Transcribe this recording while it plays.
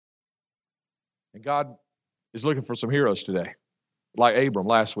And God is looking for some heroes today, like Abram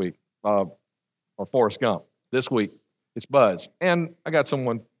last week, or Forrest Gump. This week, it's Buzz. And I got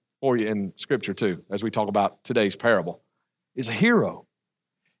someone for you in Scripture too, as we talk about today's parable, is a hero.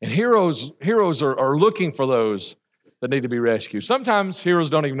 And heroes are looking for those that need to be rescued. Sometimes heroes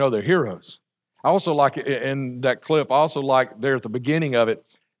don't even know they're heroes. I also like in that clip, I also like there at the beginning of it,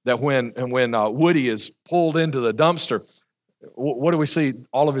 that when Woody is pulled into the dumpster, what do we see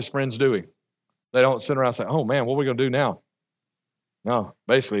all of his friends doing? They don't sit around and say, oh man, what are we going to do now? No,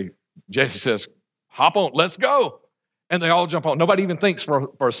 basically, Jesse says, hop on, let's go. And they all jump on. Nobody even thinks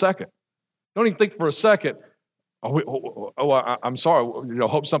for a second. Don't even think for a second, I'm sorry,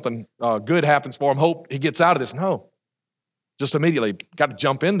 hope something good happens for him, hope he gets out of this. No, just immediately got to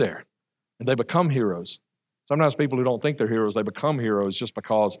jump in there. And they become heroes. Sometimes people who don't think they're heroes, they become heroes just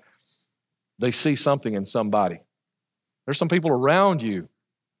because they see something in somebody. There's some people around you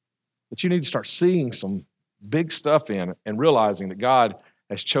that you need to start seeing some big stuff in and realizing that God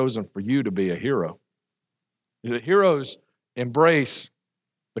has chosen for you to be a hero. The heroes embrace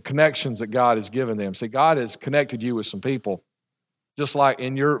the connections that God has given them. See, God has connected you with some people. Just like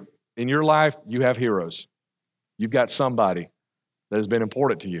in your life, you have heroes. You've got somebody that has been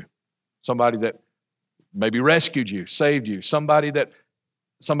important to you. Somebody that maybe rescued you, saved you. Somebody that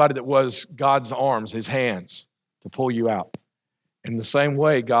was God's arms, his hands to pull you out. In the same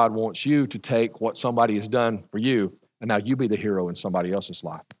way, God wants you to take what somebody has done for you, and now you be the hero in somebody else's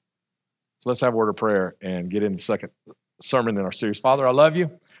life. So let's have a word of prayer and get into the second sermon in our series. Father, I love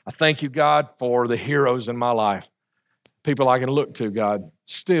you. I thank you, God, for the heroes in my life. People I can look to, God,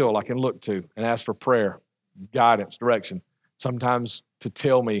 still I can look to and ask for prayer, guidance, direction, sometimes to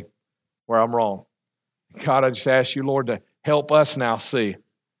tell me where I'm wrong. God, I just ask you, Lord, to help us now see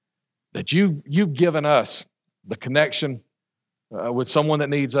that you've given us the connection with someone that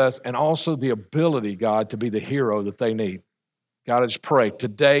needs us, and also the ability, God, to be the hero that they need. God, I just pray.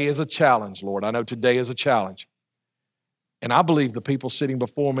 Today is a challenge, Lord. I know today is a challenge. And I believe the people sitting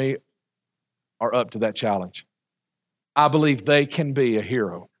before me are up to that challenge. I believe they can be a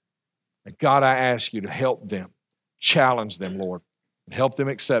hero. And God, I ask you to help them, challenge them, Lord, and help them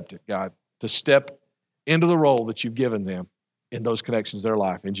accept it, God, to step into the role that you've given them in those connections in their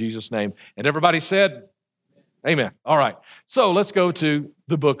life. In Jesus' name. And everybody said, amen. All right. So let's go to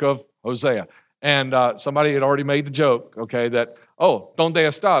the book of Hosea. And somebody had already made the joke, okay, that, ¿Dónde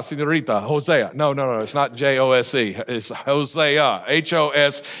está, señorita? Hosea. No, it's not J-O-S-E. It's Hosea,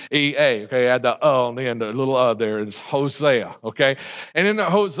 H-O-S-E-A. Okay, add the on the end, the little there. It's Hosea, okay? And in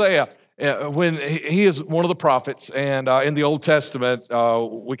Hosea, when he is one of the prophets, and in the Old Testament,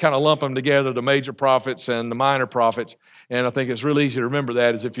 we kind of lump them together, the major prophets and the minor prophets. And I think it's really easy to remember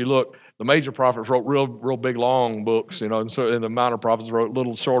that is if you look, the major prophets wrote real big, long books, and the minor prophets wrote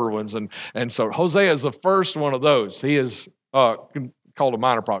little shorter ones. And so Hosea is the first one of those. He is called a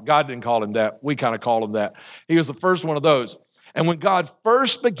minor prophet. God didn't call him that. We kind of call him that. He was the first one of those. And when God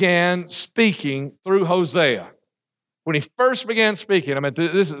first began speaking through Hosea, when he first began speaking,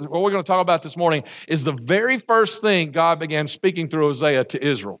 this is what we're going to talk about this morning, is the very first thing God began speaking through Hosea to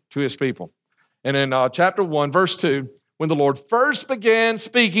Israel, to his people. And in chapter 1, verse 2, when the Lord first began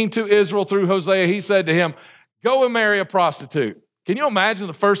speaking to Israel through Hosea, he said to him, go and marry a prostitute. Can you imagine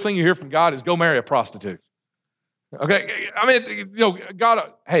the first thing you hear from God is go marry a prostitute? Okay,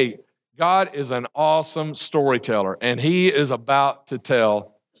 God is an awesome storyteller, and he is about to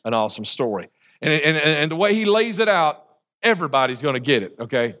tell an awesome story. And the way he lays it out, everybody's going to get it,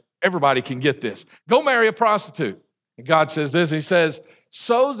 okay? Everybody can get this. Go marry a prostitute. And God says this, he says,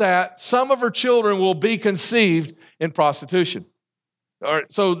 so that some of her children will be conceived in prostitution. Or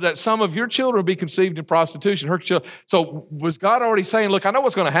so that some of your children will be conceived in prostitution. So was God already saying, look, I know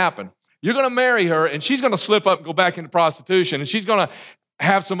what's going to happen. You're going to marry her, and she's going to slip up and go back into prostitution, and she's going to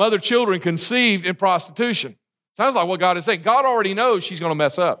have some other children conceived in prostitution. Sounds like what God is saying. God already knows she's going to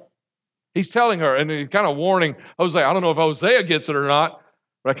mess up. He's telling her, and he's kind of warning Hosea. I don't know if Hosea gets it or not,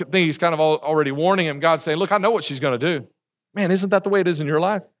 but I think he's kind of already warning him. God's saying, look, I know what she's going to do. Man, isn't that the way it is in your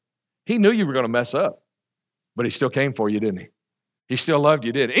life? He knew you were going to mess up, but he still came for you, didn't he? He still loved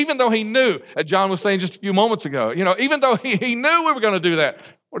you, didn't he? Even though he knew, as John was saying just a few moments ago, even though he knew we were going to do that,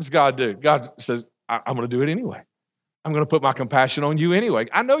 what does God do? God says, I'm going to do it anyway. I'm going to put my compassion on you anyway.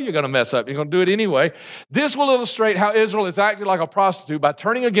 I know you're going to mess up. You're going to do it anyway. This will illustrate how Israel is acting like a prostitute by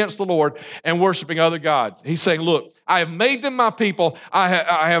turning against the Lord and worshiping other gods. He's saying, look, I have made them my people. I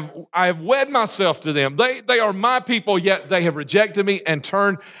have wed myself to them. They are my people, yet they have rejected me and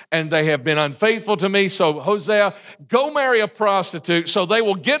turned, and they have been unfaithful to me. So Hosea, go marry a prostitute so they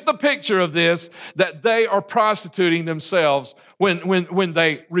will get the picture of this, that they are prostituting themselves when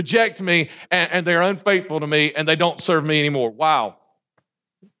they reject me and they're unfaithful to me and they don't serve me anymore. Wow.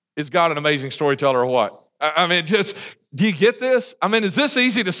 Is God an amazing storyteller or what? I mean, just, do you get this? I mean, is this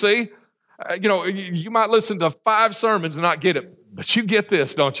easy to see? You might listen to 5 sermons and not get it, but you get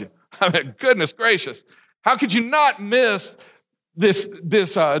this, don't you? I mean, goodness gracious. How could you not miss this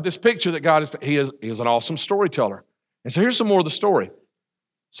picture that God is? He is an awesome storyteller. And so here's some more of the story.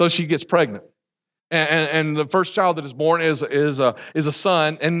 So she gets pregnant. And the first child that is born is a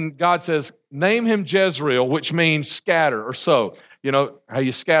son. And God says, name him Jezreel, which means scatter or sow. You know how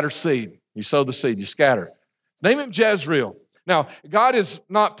you scatter seed. You sow the seed, you scatter. Name him Jezreel. Now, God is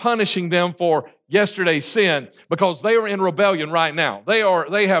not punishing them for yesterday's sin because they are in rebellion right now.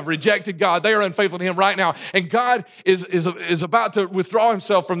 They have rejected God. They are unfaithful to Him right now. And God is about to withdraw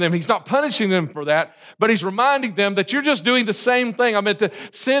Himself from them. He's not punishing them for that, but He's reminding them that you're just doing the same thing. I mean, the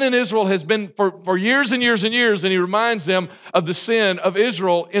sin in Israel has been for years and years and years, and He reminds them of the sin of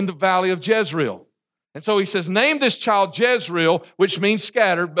Israel in the valley of Jezreel. And so He says, name this child Jezreel, which means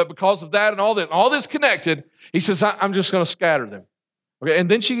scattered, but because of that and all this connected, He says, I'm just going to scatter them. Okay,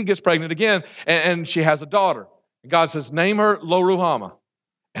 and then she gets pregnant again, and she has a daughter. And God says, name her Lo-Ruhamah.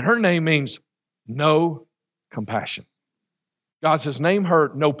 And her name means no compassion. God says, name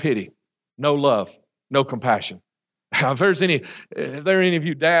her no pity, no love, no compassion. Now, if there are any of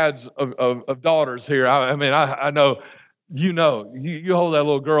you dads of daughters here, I know, you hold that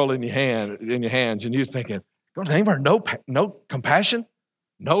little girl in your hands, and you're thinking, go name her no compassion,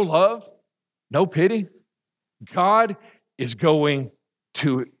 no love, no pity. God is going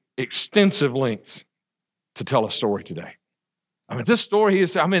to extensive lengths to tell a story today. I mean, this story, he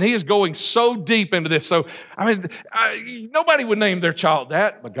is going so deep into this. So, nobody would name their child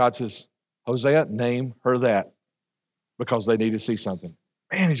that, but God says, Hosea, name her that because they need to see something.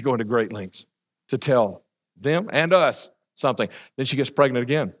 Man, He's going to great lengths to tell them and us something. Then she gets pregnant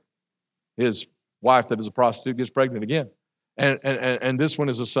again. His wife that is a prostitute gets pregnant again. And this one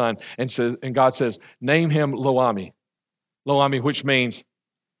is a son. And God says, name him Lo-Ammi. Lo-Ammi, which means,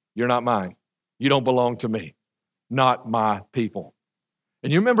 you're not mine. You don't belong to me. Not my people.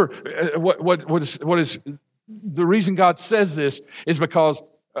 And you remember what is the reason God says this is because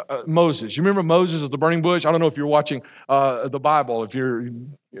Moses. You remember Moses at the burning bush? I don't know if you're watching the Bible, if you're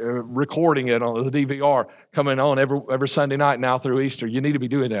recording it on the DVR coming on every Sunday night now through Easter. You need to be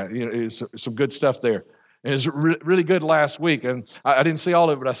doing that. It's some good stuff there. It was really good last week, and I didn't see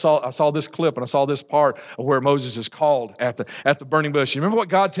all of it, but I saw this clip, and I saw this part of where Moses is called at the burning bush. You remember what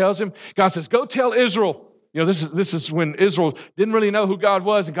God tells him? God says, go tell Israel. This is when Israel didn't really know who God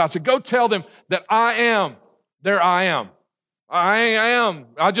was, and God said, go tell them that I am. There I am. I am.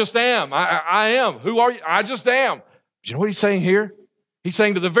 I just am. I am. Who are you? I just am. Do you know what He's saying here? He's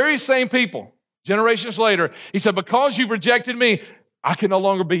saying to the very same people, generations later, He said, because you've rejected me, I can no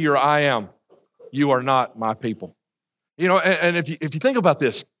longer be your I am. You are not my people. And if you think about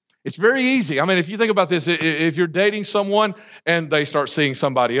this, it's very easy. I mean, if you think about this, if you're dating someone and they start seeing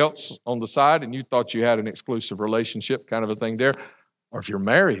somebody else on the side and you thought you had an exclusive relationship kind of a thing there, or if you're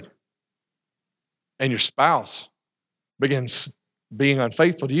married and your spouse begins being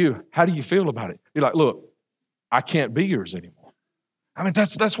unfaithful to you, how do you feel about it? You're like, look, I can't be yours anymore. I mean,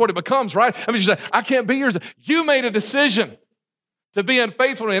 that's what it becomes, right? I mean, you say, I can't be yours. You made a decision to be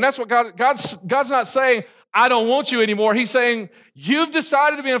unfaithful to me. And that's what God's not saying, I don't want you anymore. He's saying, you've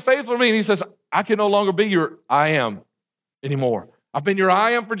decided to be unfaithful to me. And He says, I can no longer be your I am anymore. I've been your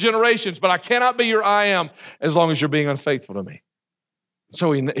I am for generations, but I cannot be your I am as long as you're being unfaithful to me.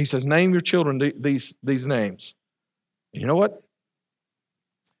 So he says, name your children these names. And you know what?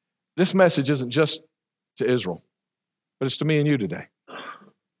 This message isn't just to Israel, but it's to me and you today.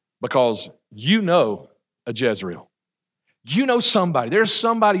 Because you know a Jezreel. You know somebody. There's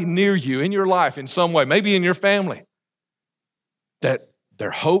somebody near you in your life in some way, maybe in your family, that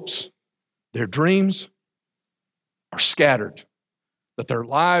their hopes, their dreams are scattered, that their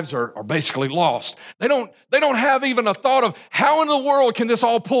lives are basically lost. They don't have even a thought of how in the world can this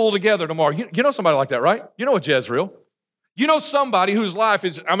all pull together tomorrow. You know somebody like that, right? You know a Jezreel. You know somebody whose life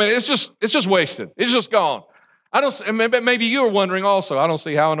is, it's just wasted. It's just gone. Maybe you're wondering also, I don't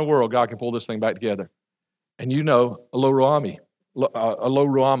see how in the world God can pull this thing back together. And you know a Lo-Ruhamah.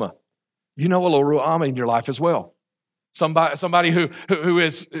 You know a Lo-Ruhamah in your life as well. Somebody who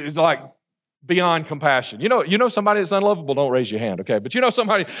is like beyond compassion. You know somebody that's unlovable. Don't raise your hand, okay? But you know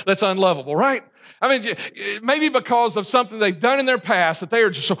somebody that's unlovable, right? I mean, maybe because of something they've done in their past that they are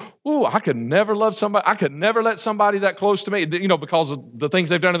just so, I could never love somebody. I could never let somebody that close to me, because of the things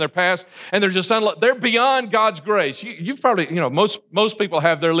they've done in their past, and they're just they're beyond God's grace. You've probably, most people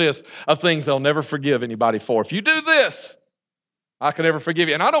have their list of things they'll never forgive anybody for. If you do this, I can never forgive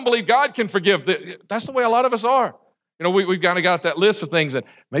you. And I don't believe God can forgive. That's the way a lot of us are. We've kind of got that list of things that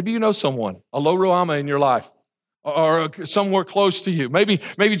maybe you know someone, a lo ruama in your life, or somewhere close to you. Maybe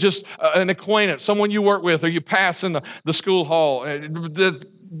just an acquaintance, someone you work with or you pass in the school hall.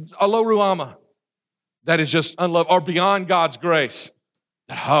 A lo ruama that is just unloved or beyond God's grace.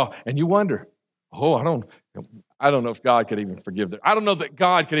 And you wonder, I don't know if God could even forgive them. I don't know that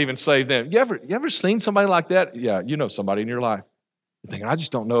God could even save them. You ever seen somebody like that? Yeah, you know somebody in your life. You're thinking, I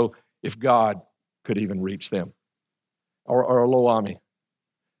just don't know if God could even reach them. Or a lo ami.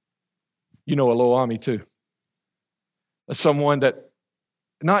 You know a lo ami too. Someone that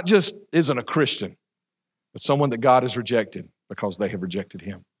not just isn't a Christian, but someone that God has rejected because they have rejected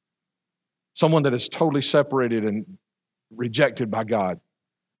him. Someone that is totally separated and rejected by God.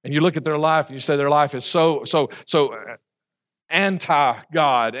 And you look at their life and you say their life is so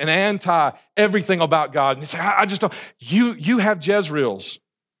anti-God and anti-everything about God. And you say, I just don't. You have Jezreels,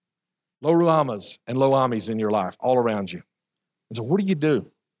 lo ruamas, and lo amis in your life all around you. And so what do you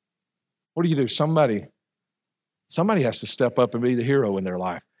do? What do you do? Somebody has to step up and be the hero in their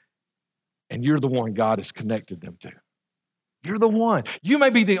life. And you're the one God has connected them to. You're the one. You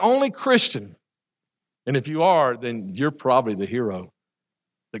may be the only Christian. And if you are, then you're probably the hero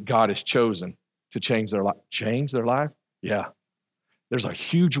that God has chosen to change their life. Change their life? Yeah. There's a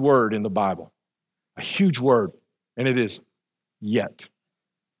huge word in the Bible. A huge word. And it is yet.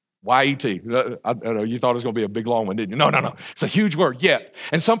 Y-E-T. I know you thought it was going to be a big long one, didn't you? No. It's a huge word, yet.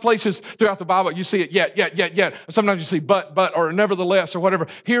 And some places throughout the Bible, you see it yet. Sometimes you see but, or nevertheless, or whatever.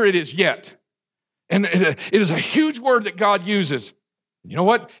 Here it is, yet. And it is a huge word that God uses. You know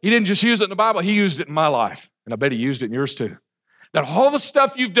what? He didn't just use it in the Bible. He used it in my life. And I bet he used it in yours too. That all the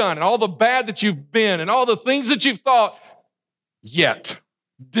stuff you've done and all the bad that you've been and all the things that you've thought, yet.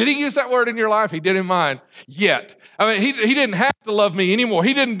 Did he use that word in your life? He did in mine. Yet. I mean, he didn't have to love me anymore.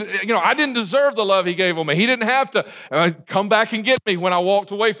 He didn't, I didn't deserve the love he gave on me. He didn't have to come back and get me when I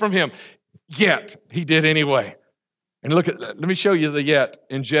walked away from him. Yet, he did anyway. And let me show you the yet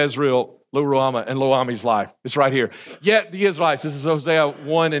in Jezreel, lo ruama, and lo ami's life. It's right here. Yet the Israelites, this is Hosea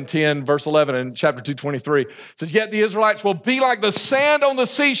 1 and 10, verse 11 in chapter 2:23. It says, yet the Israelites will be like the sand on the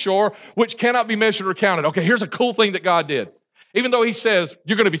seashore, which cannot be measured or counted. Okay, here's a cool thing that God did. Even though he says,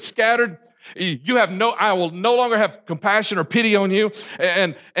 you're going to be scattered, I will no longer have compassion or pity on you,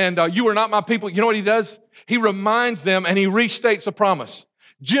 and you are not my people. You know what he does? He reminds them and he restates a promise.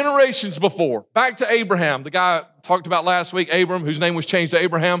 Generations before, back to Abraham, the guy I talked about last week, Abram, whose name was changed to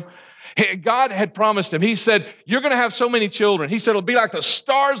Abraham. God had promised him. He said, you're going to have so many children. He said, it'll be like the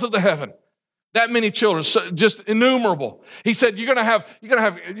stars of the heaven. That many children, just innumerable. He said, you're gonna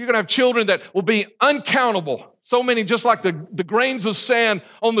have children that will be uncountable. So many, just like the grains of sand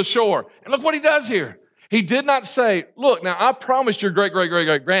on the shore. And look what he does here. He did not say, look, now I promised your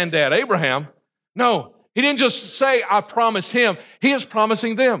great-great-great-great-granddad Abraham. No, he didn't just say, I promised him. He is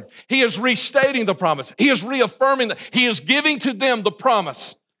promising them. He is restating the promise. He is reaffirming that. He is giving to them the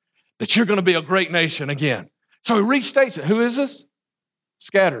promise that you're going to be a great nation again. So he restates it. Who is this?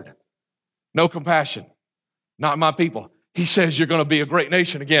 Scattered. No compassion. Not my people. He says you're going to be a great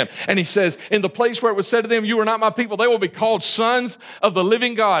nation again. And he says, in the place where it was said to them, you are not my people, they will be called sons of the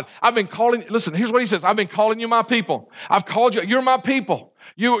living God. Listen, here's what he says. I've been calling you my people. I've called you. You're my people.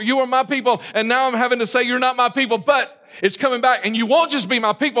 You are my people. And now I'm having to say you're not my people, but it's coming back. And you won't just be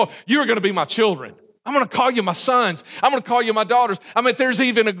my people. You're going to be my children. I'm going to call you my sons. I'm going to call you my daughters. I mean, there's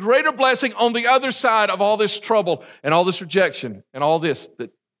even a greater blessing on the other side of all this trouble and all this rejection and all this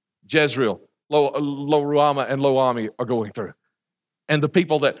that Jezreel, Lo Ruama, and Lo Ami are going through. And the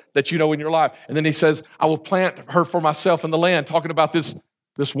people that you know in your life. And then he says, I will plant her for myself in the land, talking about this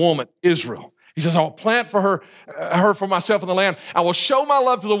woman, Israel. He says, I will plant for her for myself in the land. I will show my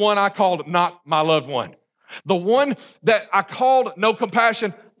love to the one I called not my loved one. The one that I called no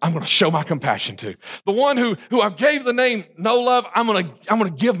compassion, I'm going to show my compassion to. The one who I gave the name no love, I'm going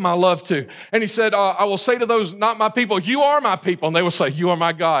to give my love to. And he said, I will say to those not my people, you are my people. And they will say, you are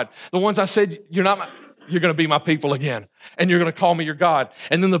my God. The ones I said, you're going to be my people again. And you're going to call me your God.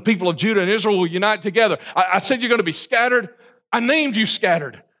 And then the people of Judah and Israel will unite together. I said you're going to be scattered. I named you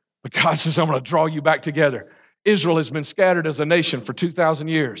scattered. But God says, I'm going to draw you back together. Israel has been scattered as a nation for 2,000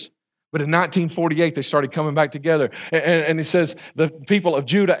 years. But in 1948, they started coming back together. And he says, the people of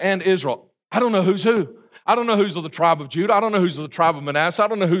Judah and Israel, I don't know who's who. I don't know who's of the tribe of Judah. I don't know who's of the tribe of Manasseh. I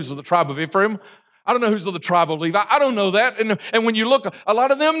don't know who's of the tribe of Ephraim. I don't know who's of the tribe of Levi. I don't know that. And when you look, a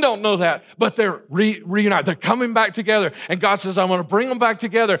lot of them don't know that. But they're reunited. They're coming back together. And God says, I'm going to bring them back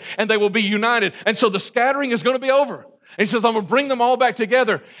together. And they will be united. And so the scattering is going to be over. And he says, I'm going to bring them all back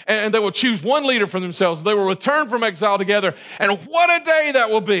together, and they will choose one leader for themselves. They will return from exile together. And what a day that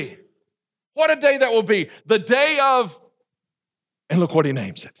will be. What a day that will be. The day of, and look what he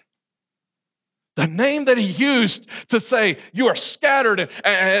names it. The name that he used to say, you are scattered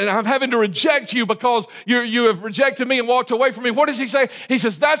and I'm having to reject you because you have rejected me and walked away from me. What does he say? He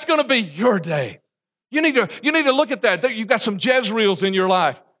says, that's going to be your day. You need to look at that. You've got some Jezreels in your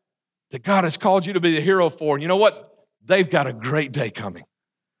life that God has called you to be the hero for. And you know what? They've got a great day coming.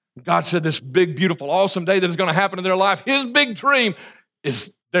 God said this big, beautiful, awesome day that is going to happen in their life. His big dream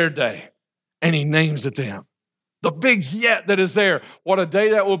is their day. And he names it them. The big yet that is there. What a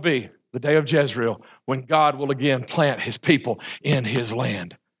day that will be. The day of Jezreel, when God will again plant his people in his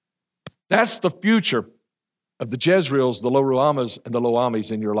land. That's the future of the Jezreels, the Lo-Ruhamahs, and the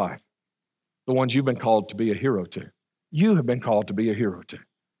Lo-Amis in your life. The ones you've been called to be a hero to. You have been called to be a hero to.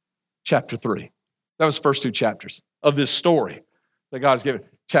 Chapter 3. That was the first 2 chapters of this story that God has given.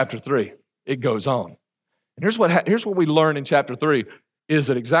 Chapter 3, it goes on. And here's what we learn in chapter 3, is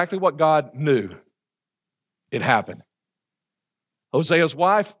that exactly what God knew, it happened. Hosea's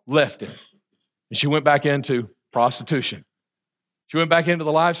wife left him, and she went back into prostitution. She went back into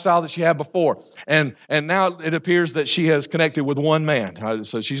the lifestyle that she had before, and now it appears that she has connected with one man.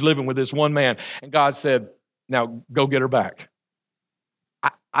 So she's living with this one man, and God said, now go get her back.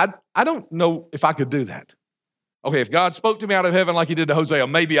 I don't know if I could do that. Okay, if God spoke to me out of heaven like he did to Hosea,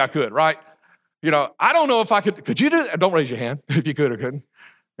 maybe I could, right? I don't know if I could. Could you do that? Don't raise your hand if you could or couldn't.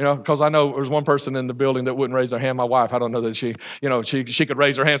 Because I know there's one person in the building that wouldn't raise their hand. My wife, I don't know that she could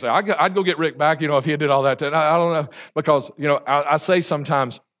raise her hand and say, I'd go get Rick back, if he did all that. I don't know. Because, I say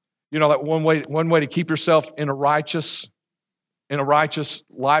sometimes, that one way to keep yourself in a righteous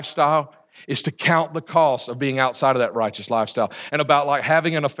lifestyle is to count the cost of being outside of that righteous lifestyle. And about like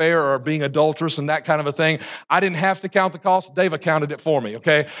having an affair or being adulterous and that kind of a thing, I didn't have to count the cost. Dave accounted it for me,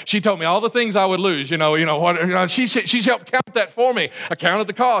 okay? She told me all the things I would lose, she's helped count that for me. I counted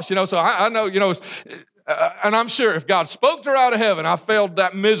the cost, so I know, and I'm sure if God spoke to her out of heaven, I failed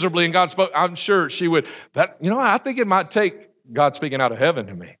that miserably and God spoke, I'm sure she would, I think it might take God speaking out of heaven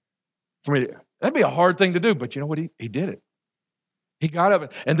to me. For me, that'd be a hard thing to do, but you know what? He did it. He got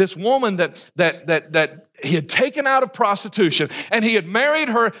up, and this woman that he had taken out of prostitution, and he had married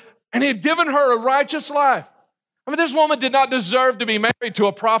her, and he had given her a righteous life. This woman did not deserve to be married to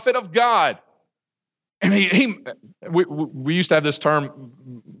a prophet of God. And we used to have this term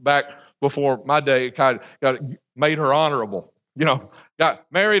back before my day, kind of made her honorable. Got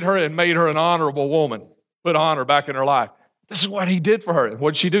married her and made her an honorable woman, put honor back in her life. This is what he did for her. And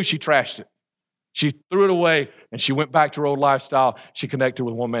what did she do? She trashed it. She threw it away, and she went back to her old lifestyle. She connected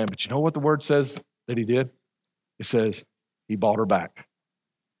with one man. But you know what the word says that he did? It says he bought her back.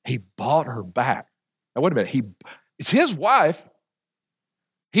 He bought her back. Now, wait a minute. It's his wife.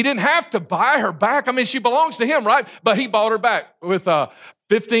 He didn't have to buy her back. She belongs to him, right? But he bought her back with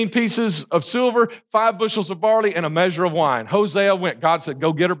 15 pieces of silver, 5 bushels of barley, and a measure of wine. Hosea went. God said,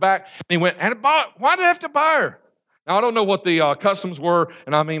 go get her back. And he went, and why did I have to buy her? Now, I don't know what the customs were,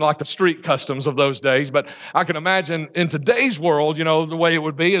 and I mean like the street customs of those days, but I can imagine in today's world, the way it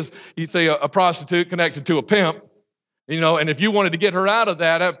would be is you see a prostitute connected to a pimp, and if you wanted to get her out of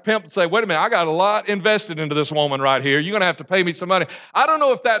that pimp would say, wait a minute, I got a lot invested into this woman right here. You're going to have to pay me some money. I don't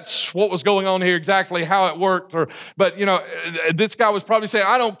know if that's what was going on here, exactly how it worked, but this guy was probably saying,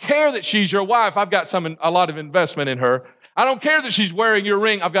 I don't care that she's your wife. I've got a lot of investment in her. I don't care that she's wearing your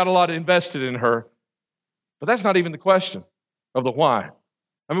ring. I've got a lot invested in her. But that's not even the question of the why.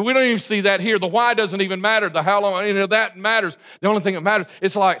 We don't even see that here. The why doesn't even matter. The how long, that matters. The only thing that matters,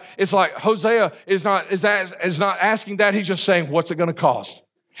 it's like Hosea is not asking that. He's just saying, what's it going to cost?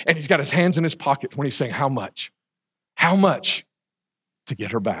 And he's got his hands in his pocket when he's saying, how much? How much to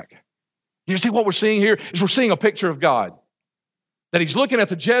get her back? You see what we're seeing here is we're seeing a picture of God. That he's looking at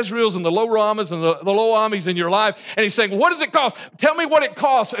the Jezreels and the Lo-Ruhamahs and the Lo-Amis in your life, and he's saying, what does it cost? Tell me what it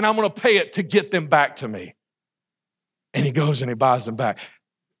costs, and I'm going to pay it to get them back to me. And he goes and he buys them back.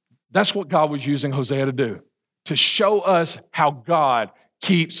 That's what God was using Hosea to do, to show us how God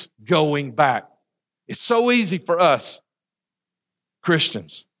keeps going back. It's so easy for us,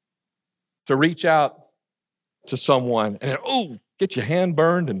 Christians, to reach out to someone and, get your hand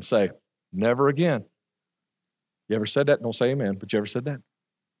burned and say, never again. You ever said that? Don't say amen, but you ever said that?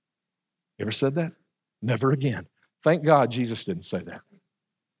 You ever said that? Never again. Thank God Jesus didn't say that,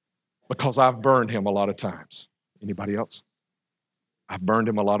 because I've burned him a lot of times. Anybody else? I've burned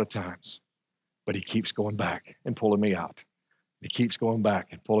him a lot of times, but he keeps going back and pulling me out. He keeps going back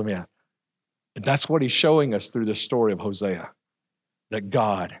and pulling me out. And that's what he's showing us through this story of Hosea, that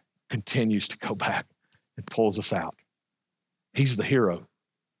God continues to go back and pulls us out. He's the hero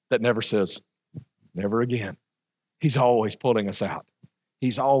that never says, never again. He's always pulling us out.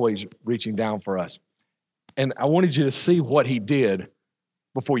 He's always reaching down for us. And I wanted you to see what he did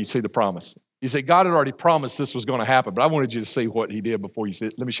before you see the promise. You say, God had already promised this was going to happen, but I wanted you to see what he did before you see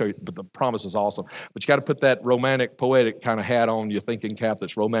it. Let me show you, but the promise is awesome. But you got to put that romantic, poetic kind of hat on, your thinking cap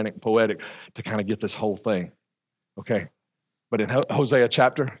that's romantic and poetic to kind of get this whole thing. Okay? But in Hosea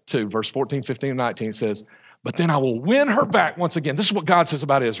chapter 2, verse 14, 15, and 19, it says, but then I will win her back once again. This is what God says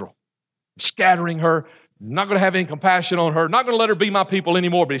about Israel. I'm scattering her, not going to have any compassion on her, not going to let her be my people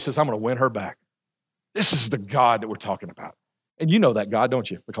anymore, but he says, I'm going to win her back. This is the God that we're talking about. And you know that God, don't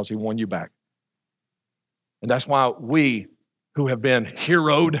you? Because he won you back. And that's why we who have been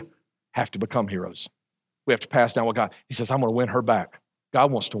heroed have to become heroes. We have to pass down what God, he says, I'm going to win her back.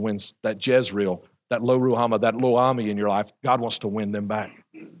 God wants to win that Jezreel, that Lo-Ruhamah, that Lo-Ami in your life. God wants to win them back.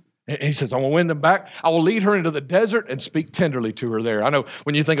 And he says, I will win them back. I will lead her into the desert and speak tenderly to her there. I know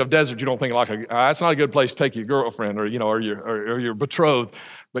when you think of desert, you don't think like, that's not a good place to take your girlfriend or your betrothed.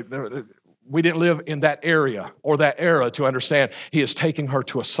 But we didn't live in that area or that era to understand he is taking her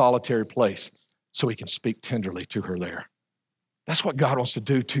to a solitary place so he can speak tenderly to her there. That's what God wants to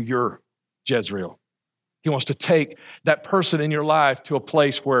do to your Jezreel. He wants to take that person in your life to a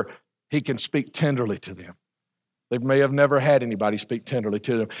place where he can speak tenderly to them. They may have never had anybody speak tenderly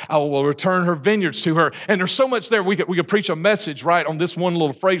to them. I will return her vineyards to her. And there's so much there. We could preach a message right on this one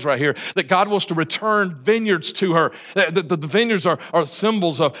little phrase right here, that God wants to return vineyards to her. The vineyards are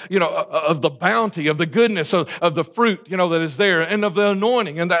symbols of, of the bounty, of the goodness, of the fruit, that is there, and of the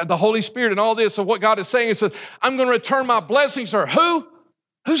anointing and the Holy Spirit and all this. So what God is saying is, I'm going to return my blessings to her. Who?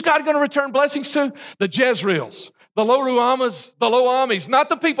 Who's God going to return blessings to? The Jezreels, the Lo-Ruhamahs, the Lo-Amis, not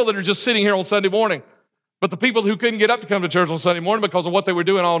the people that are just sitting here on Sunday morning, but the people who couldn't get up to come to church on Sunday morning because of what they were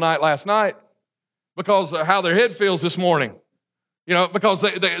doing all night last night, because of how their head feels this morning, because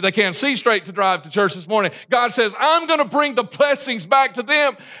they can't see straight to drive to church this morning. God says, I'm going to bring the blessings back to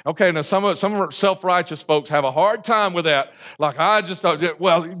them. Okay, now some of our self-righteous folks have a hard time with that. Like,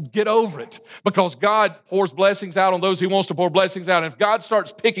 get over it. Because God pours blessings out on those he wants to pour blessings out. And if God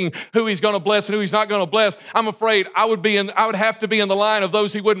starts picking who he's going to bless and who he's not going to bless, I'm afraid I would have to be in the line of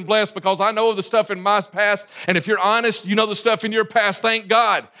those he wouldn't bless, because I know of the stuff in my past. And if you're honest, you know the stuff in your past. Thank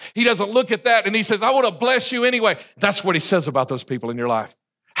God. He doesn't look at that and he says, I want to bless you anyway. That's what he says about those people in your life.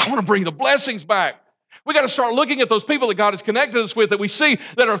 I want to bring the blessings back. We got to start looking at those people that God has connected us with, that we see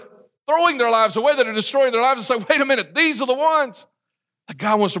that are throwing their lives away, that are destroying their lives, and say, wait a minute, these are the ones that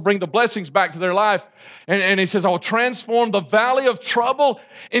God wants to bring the blessings back to their life. And he says, I will transform the valley of trouble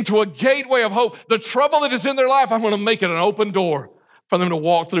into a gateway of hope. The trouble that is in their life, I'm going to make it an open door for them to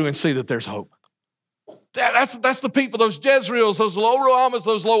walk through and see that there's hope. That's the people, those Jezreels, those Lo-Ruhamahs,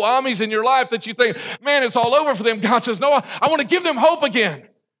 those Lo-Amis in your life that you think, man, it's all over for them. God says, no, I want to give them hope again.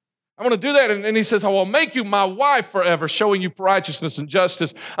 I want to do that. And he says, I will make you my wife forever, showing you righteousness and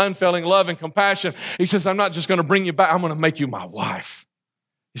justice, unfailing love and compassion. He says, I'm not just going to bring you back. I'm going to make you my wife.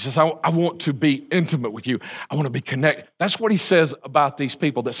 He says, I want to be intimate with you. I want to be connected. That's what he says about these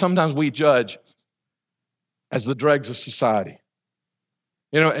people that sometimes we judge as the dregs of society.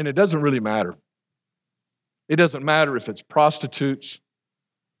 And it doesn't really matter. It doesn't matter if it's prostitutes,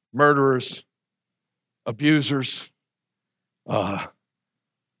 murderers, abusers,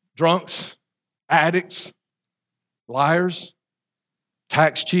 drunks, addicts, liars,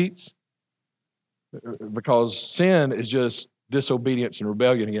 tax cheats, because sin is just disobedience and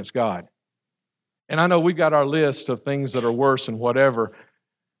rebellion against God. And I know we've got our list of things that are worse and whatever,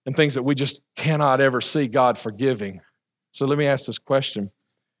 and things that we just cannot ever see God forgiving. So let me ask this question.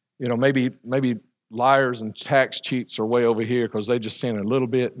 Maybe liars and tax cheats are way over here because they just sin a little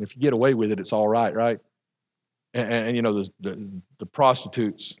bit, and if you get away with it, it's all right, right? And the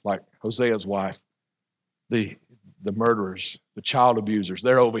prostitutes, like Hosea's wife, the murderers, the child abusers,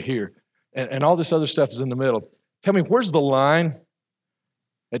 they're over here. And all this other stuff is in the middle. Tell me, where's the line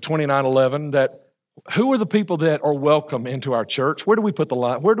at 2911 who are the people that are welcome into our church? Where do we put the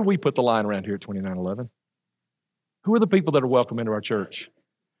line? Where do we put the line around here at 2911? Who are the people that are welcome into our church?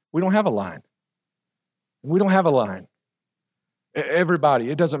 We don't have a line. We don't have a line.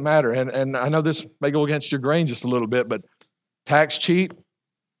 Everybody, it doesn't matter. And I know this may go against your grain just a little bit, but tax cheat,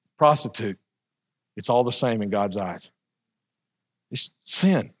 prostitute, it's all the same in God's eyes. It's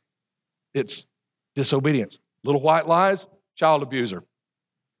sin. It's disobedience. Little white lies, child abuser.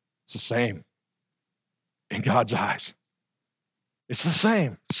 It's the same in God's eyes. It's the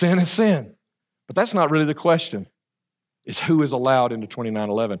same. Sin is sin. But that's not really the question. It's who is allowed into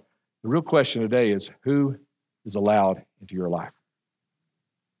 2911. The real question today is who is allowed into your life?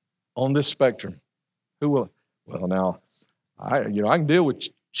 On this spectrum, who will? Well, now, I can deal with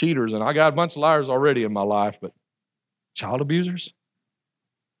cheaters, and I got a bunch of liars already in my life, but child abusers?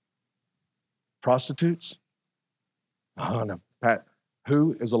 Prostitutes? Oh, no. Pat,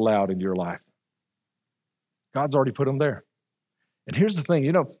 who is allowed into your life? God's already put them there. And here's the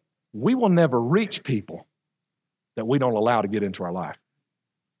thing, we will never reach people that we don't allow to get into our life.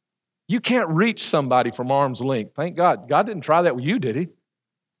 You can't reach somebody from arm's length. Thank God. God didn't try that with you, did he?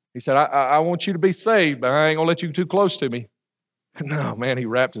 He said, I want you to be saved, but I ain't going to let you get too close to me. No, man, he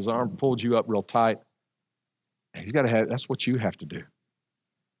wrapped his arm, pulled you up real tight. He's got to have, that's what you have to do.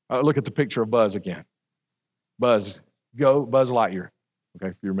 Look at the picture of Buzz again. Buzz Lightyear, okay,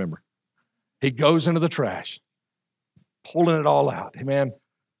 if you remember. He goes into the trash, pulling it all out. Hey, man,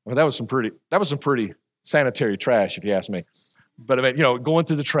 that was some pretty sanitary trash, if you ask me. But I mean, going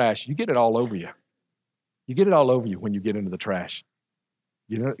through the trash, you get it all over you. You get it all over you when you get into the trash.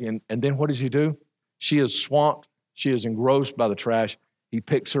 And then what does he do? She is swamped. She is engrossed by the trash. He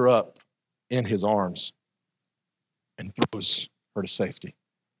picks her up in his arms and throws her to safety.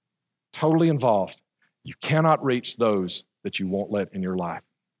 Totally involved. You cannot reach those that you won't let in your life.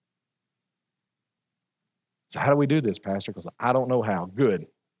 So how do we do this, Pastor? Because I don't know how. Good.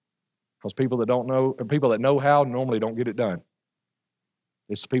 Because people that know how normally don't get it done.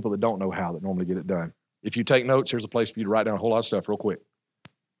 It's the people that don't know how that normally get it done. If you take notes, here's a place for you to write down a whole lot of stuff real quick.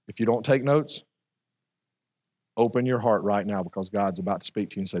 If you don't take notes, open your heart right now because God's about to speak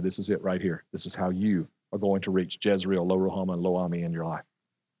to you and say, this is it right here. This is how you are going to reach Jezreel, Lo-Ruhamah, and Lo-Ami in your life.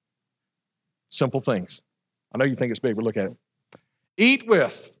 Simple things. I know you think it's big, but look at it. Eat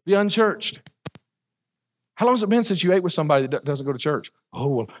with the unchurched. How long has it been since you ate with somebody that doesn't go to church? Oh,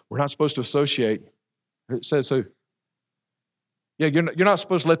 well, we're not supposed to associate. It says who? Yeah, you're not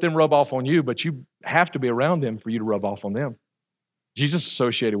supposed to let them rub off on you, but you have to be around them for you to rub off on them. Jesus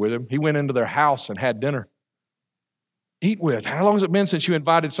associated with them. He went into their house and had dinner. Eat with. How long has it been since you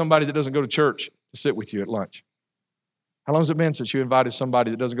invited somebody that doesn't go to church to sit with you at lunch? How long has it been since you invited somebody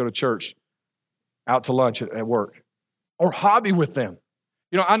that doesn't go to church out to lunch at work? Or hobby with them.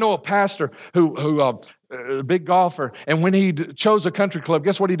 I know a pastor who a big golfer, and when he chose a country club,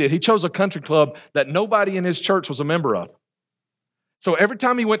 guess what he did? He chose a country club that nobody in his church was a member of. So every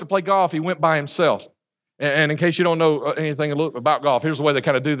time he went to play golf, he went by himself. And in case you don't know anything about golf, here's the way they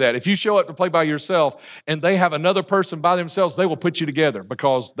kind of do that. If you show up to play by yourself and they have another person by themselves, they will put you together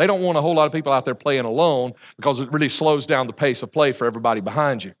because they don't want a whole lot of people out there playing alone because it really slows down the pace of play for everybody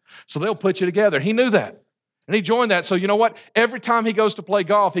behind you. So they'll put you together. He knew that. And he joined that. So you know what? Every time he goes to play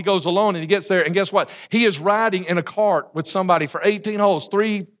golf, he goes alone and he gets there. And guess what? He is riding in a cart with somebody for 18 holes,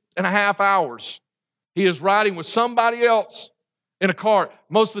 3.5 hours. He is riding with somebody else in a cart,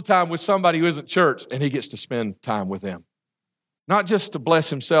 most of the time with somebody who isn't church, and he gets to spend time with them. Not just to bless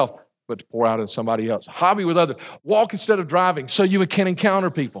himself, but to pour out on somebody else. Hobby with others. Walk instead of driving so you can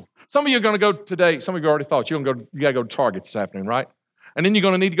encounter people. Some of you are going to go today, some of you already thought, you got to go to Target this afternoon, right? And then you're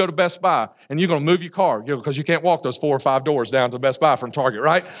going to need to go to Best Buy, and you're going to move your car, because you can't walk those 4 or 5 doors down to Best Buy from Target,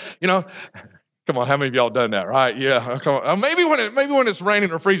 right? Come on, how many of y'all done that, right? Yeah, come on. Maybe when it's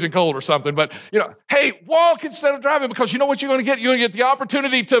raining or freezing cold or something, but, hey, walk instead of driving because you know what you're going to get? You're going to get the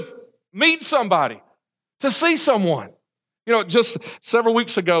opportunity to meet somebody, to see someone. Just several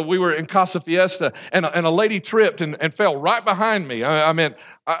weeks ago, we were in Casa Fiesta, and a lady tripped and fell right behind me. I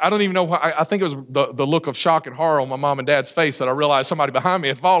don't even know why. I think it was the look of shock and horror on my mom and dad's face that I realized somebody behind me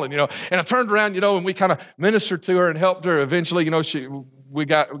had fallen, And I turned around, and we kind of ministered to her and helped her. Eventually, we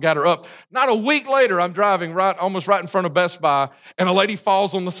got her up. Not a week later, I'm driving almost right in front of Best Buy, and a lady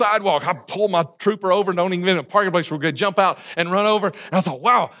falls on the sidewalk. I pull my trooper over and don't even get in a parking place. We're going to jump out and run over. And I thought,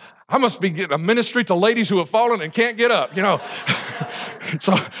 wow, I must be getting a ministry to ladies who have fallen and can't get up,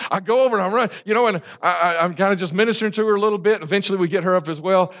 So I go over and I run, and I'm kind of just ministering to her a little bit. Eventually we get her up as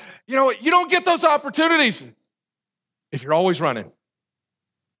well. You don't get those opportunities if you're always running.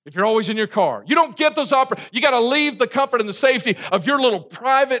 If you're always in your car. You don't get those opportunities. You got to leave the comfort and the safety of your little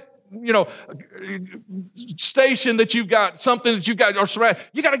private, station that you've got, something that you've got, or surround.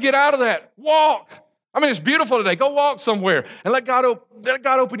 You got to get out of that. Walk. It's beautiful today. Go walk somewhere and let God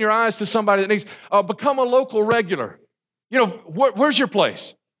open your eyes to somebody that needs, become a local regular. Where's your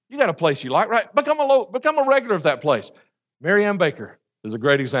place? You got a place you like, right? Become a regular of that place. Mary Ann Baker is a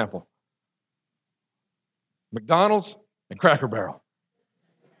great example. McDonald's and Cracker Barrel.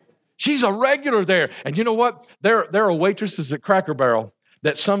 She's a regular there. And you know what? There are waitresses at Cracker Barrel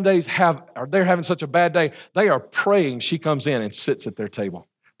that some days they're having such a bad day, they are praying she comes in and sits at their table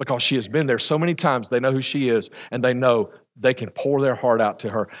because she has been there so many times. They know who she is, and they know they can pour their heart out to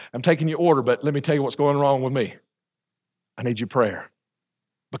her. I'm taking your order, but let me tell you what's going wrong with me. I need your prayer.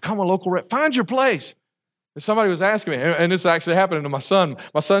 Become a local rep. Find your place. And somebody was asking me, and this actually happened to my son.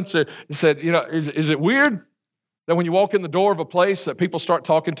 My son said, is it weird that when you walk in the door of a place that people start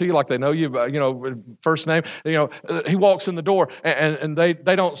talking to you like they know you, first name? He walks in the door and they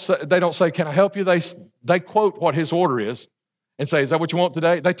don't say, "Can I help you?" They quote what his order is and say, "Is that what you want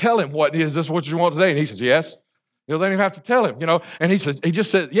today?" They tell him, "Is this what you want today?" And he says, "Yes." They don't even have to tell him, And he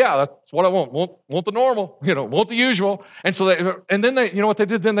just said, "Yeah, that's what I want. Want the normal, want the usual." And so then they, what they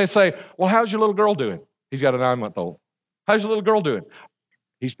did? Then they say, "Well, how's your little girl doing?" He's got a 9-month-old. "How's your little girl doing?"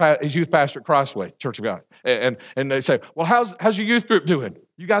 He's youth pastor at Christway Church of God. And they say, "Well, how's your youth group doing?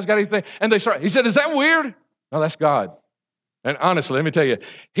 You guys got anything?" And he said, "Is that weird?" No, that's God. And honestly, let me tell you,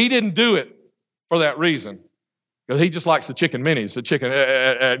 he didn't do it for that reason. Because he just likes the chicken minis,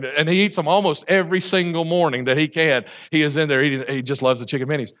 and he eats them almost every single morning that he can. He is in there eating, he just loves the chicken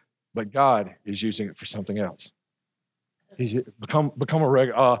minis. But God is using it for something else. He's become a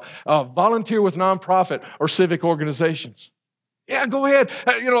regular, volunteer with nonprofit or civic organizations. Yeah, go ahead.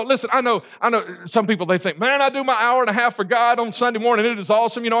 Listen, I know some people, they think, "Man, I do my hour and a half for God on Sunday morning. It is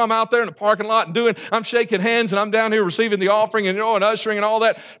awesome. I'm out there in the parking lot and I'm shaking hands and I'm down here receiving the offering and ushering and all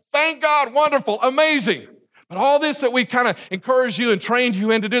that. Thank God, wonderful, amazing. But all this that we kind of encourage you and trained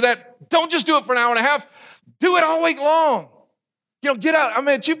you in to do that, don't just do it for an hour and a half. Do it all week long. Get out. I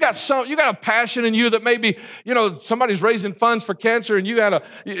mean, you got a passion in you that maybe, somebody's raising funds for cancer and you had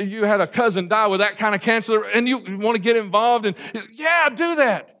a cousin die with that kind of cancer and you want to get involved and yeah, do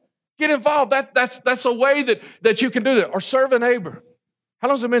that. Get involved. That's a way that you can do that. Or serve a neighbor. How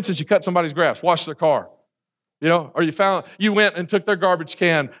long has it been since you cut somebody's grass, washed their car? Or you went and took their garbage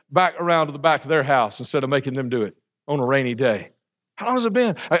can back around to the back of their house instead of making them do it on a rainy day. How long has it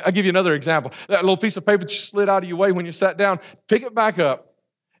been? I'll give you another example. That little piece of paper that you slid out of your way when you sat down, pick it back up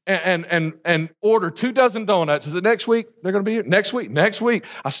and order 2 dozen donuts. Is it next week they're going to be here? Next week.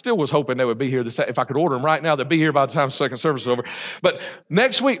 I still was hoping they would be here. If I could order them right now, they'd be here by the time the second service is over. But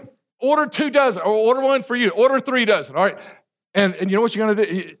next week, order 2 dozen or order one for you. Order 3 dozen, all right? And you know what you're going to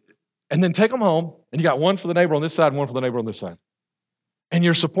do? And then take them home, and you got one for the neighbor on this side and one for the neighbor on this side. And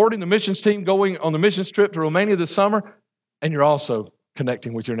you're supporting the missions team going on the missions trip to Romania this summer, and you're also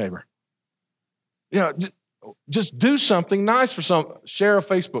connecting with your neighbor. Just do something nice for share a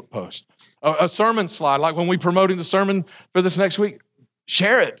Facebook post, a sermon slide, like when we're promoting the sermon for this next week,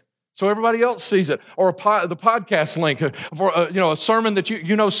 share it so everybody else sees it, or the podcast link for a sermon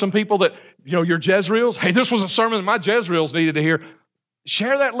that some people that, your Jezreels, hey, this was a sermon that my Jezreels needed to hear.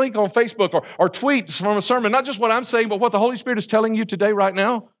 Share that link on Facebook or tweet from a sermon, not just what I'm saying, but what the Holy Spirit is telling you today, right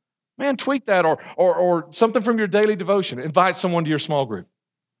now. Man, tweet that or something from your daily devotion. Invite someone to your small group.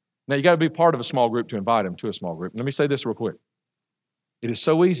 Now, you got to be part of a small group to invite them to a small group. Let me say this real quick. It is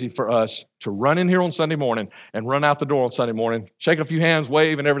so easy for us to run in here on Sunday morning and run out the door on Sunday morning, shake a few hands,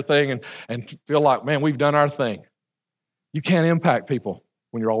 wave and everything, and feel like, man, we've done our thing. You can't impact people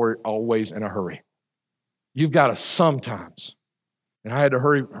when you're always in a hurry. You've got to sometimes. And I had to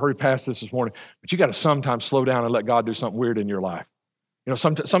hurry past this morning. But you got to sometimes slow down and let God do something weird in your life.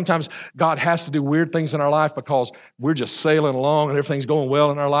 Sometimes God has to do weird things in our life because we're just sailing along and everything's going well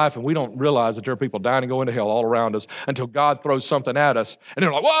in our life, and we don't realize that there are people dying and going to hell all around us until God throws something at us. And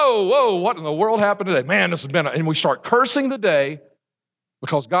they're like, whoa, what in the world happened today? Man, this has been, and we start cursing the day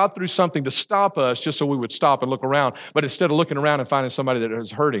because God threw something to stop us just so we would stop and look around. But instead of looking around and finding somebody that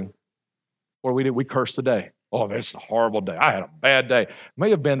is hurting, what we curse the day. Oh, this is a horrible day. I had a bad day. It may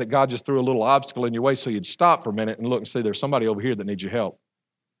have been that God just threw a little obstacle in your way so you'd stop for a minute and look and see there's somebody over here that needs your help.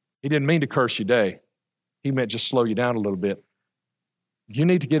 He didn't mean to curse your day. He meant just slow you down a little bit. You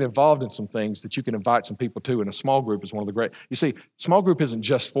need to get involved in some things that you can invite some people to, and a small group is one of the great. You see, small group isn't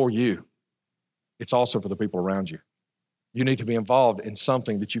just for you. It's also for the people around you. You need to be involved in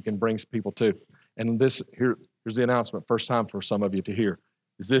something that you can bring people to. And here's the announcement, first time for some of you to hear.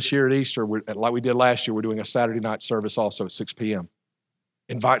 Is this year at Easter, like we did last year, we're doing a Saturday night service also at 6 p.m.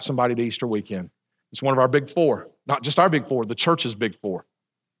 Invite somebody to Easter weekend. It's one of our big 4. Not just our big 4, the church's big 4.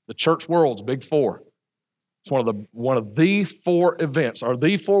 The church world's big 4. It's one of the 4 events, or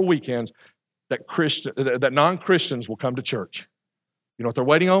the 4 weekends that non-Christians will come to church. You know what they're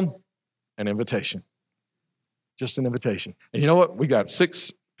waiting on? An invitation. Just an invitation. And you know what? We got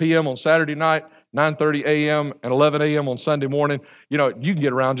 6 p.m. on Saturday night, 9:30 a.m. and 11 a.m. on Sunday morning. You can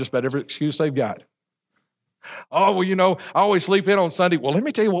get around just about every excuse they've got. Oh, well, I always sleep in on Sunday. Well, let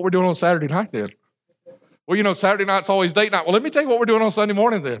me tell you what we're doing on Saturday night then. Well, Saturday night's always date night. Well, let me tell you what we're doing on Sunday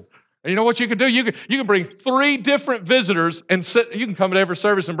morning then. And you know what you can do? You can bring 3 different visitors and sit. You can come to every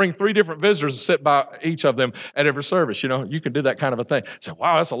service and bring 3 different visitors and sit by each of them at every service. You can do that kind of a thing. Say,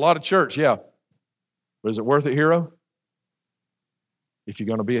 wow, that's a lot of church. Yeah. But is it worth it, hero? If you're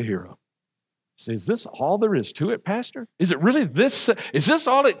going to be a hero. So is this all there is to it, Pastor? Is it really this? Is this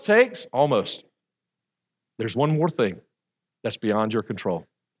all it takes? Almost. There's one more thing that's beyond your control.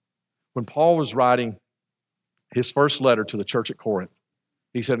 When Paul was writing his first letter to the church at Corinth,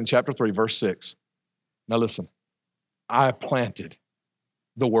 he said in chapter 3, verse 6, now listen, I planted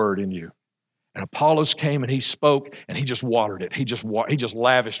the word in you. And Apollos came and he spoke and he just watered it. He just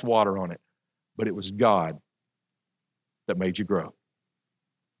lavished water on it. But it was God that made you grow.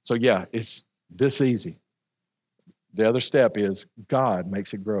 So yeah, it's this easy. The other step is God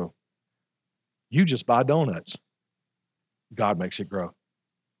makes it grow. You just buy donuts. God makes it grow.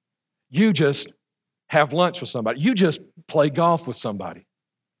 You just have lunch with somebody. You just play golf with somebody.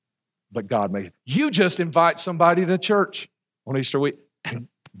 But God makes it. You just invite somebody to church on Easter week.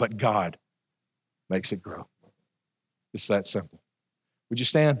 But God makes it grow. It's that simple. Would you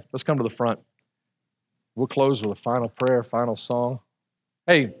stand? Let's come to the front. We'll close with a final prayer, final song.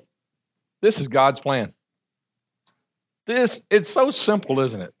 Hey, this is God's plan. It's so simple,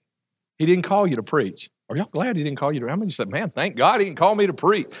 isn't it? He didn't call you to preach. Are y'all glad he didn't call you to? How many of you said, man, thank God he didn't call me to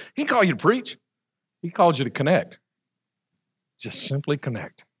preach? He didn't call you to preach. He called you to connect. Just simply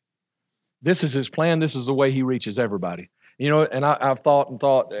connect. This is his plan. This is the way he reaches everybody. You know, and I've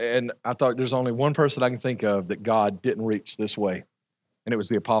thought, and I thought there's only one person I can think of that God didn't reach this way, and it was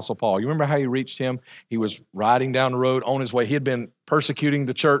the Apostle Paul. You remember how he reached him? He was riding down the road on his way. He had been persecuting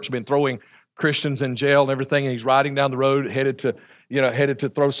the church, been throwing Christians in jail and everything, and he's riding down the road, headed to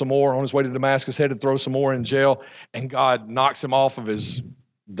throw some more on his way to Damascus, headed to throw some more in jail, and God knocks him off of his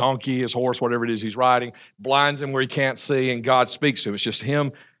donkey, his horse, whatever it is he's riding, blinds him where he can't see, and God speaks to him. It's just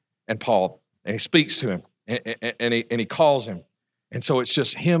him and Paul, and he speaks to him, and he calls him. And so it's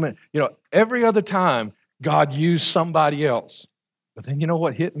just him. And, every other time, God used somebody else. But then you know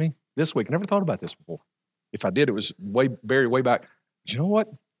what hit me this week? I never thought about this before. If I did, it was buried way back. But you know what?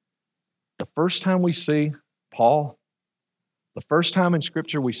 The first time we see Paul, the first time in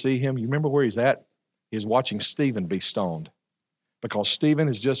Scripture we see him, you remember where he's at? He's watching Stephen be stoned. Because Stephen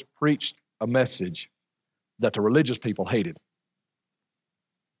has just preached a message that the religious people hated.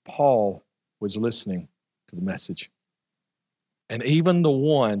 Paul was listening to the message. And even the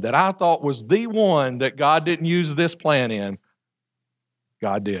one that I thought was the one that God didn't use this plan in,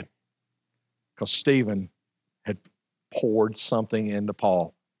 God did. Because Stephen had poured something into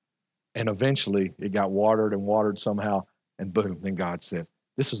Paul. And eventually it got watered and watered somehow, and boom, then God said,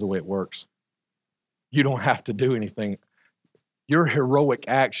 this is the way it works. You don't have to do anything. Your heroic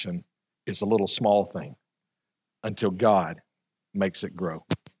action is a little small thing until God makes it grow.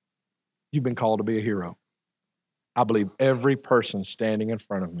 You've been called to be a hero. I believe every person standing in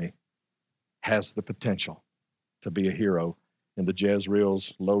front of me has the potential to be a hero in the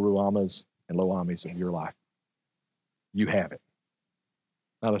Jezreels, Lo-Ruhamas, and Lo-Amis of your life. You have it.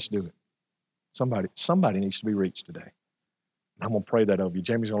 Now let's do it. Somebody needs to be reached today. And I'm going to pray that over you.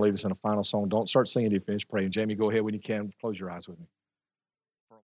 Jamie's going to lead us in a final song. Don't start singing till you finish praying. Jamie, go ahead when you can. Close your eyes with me.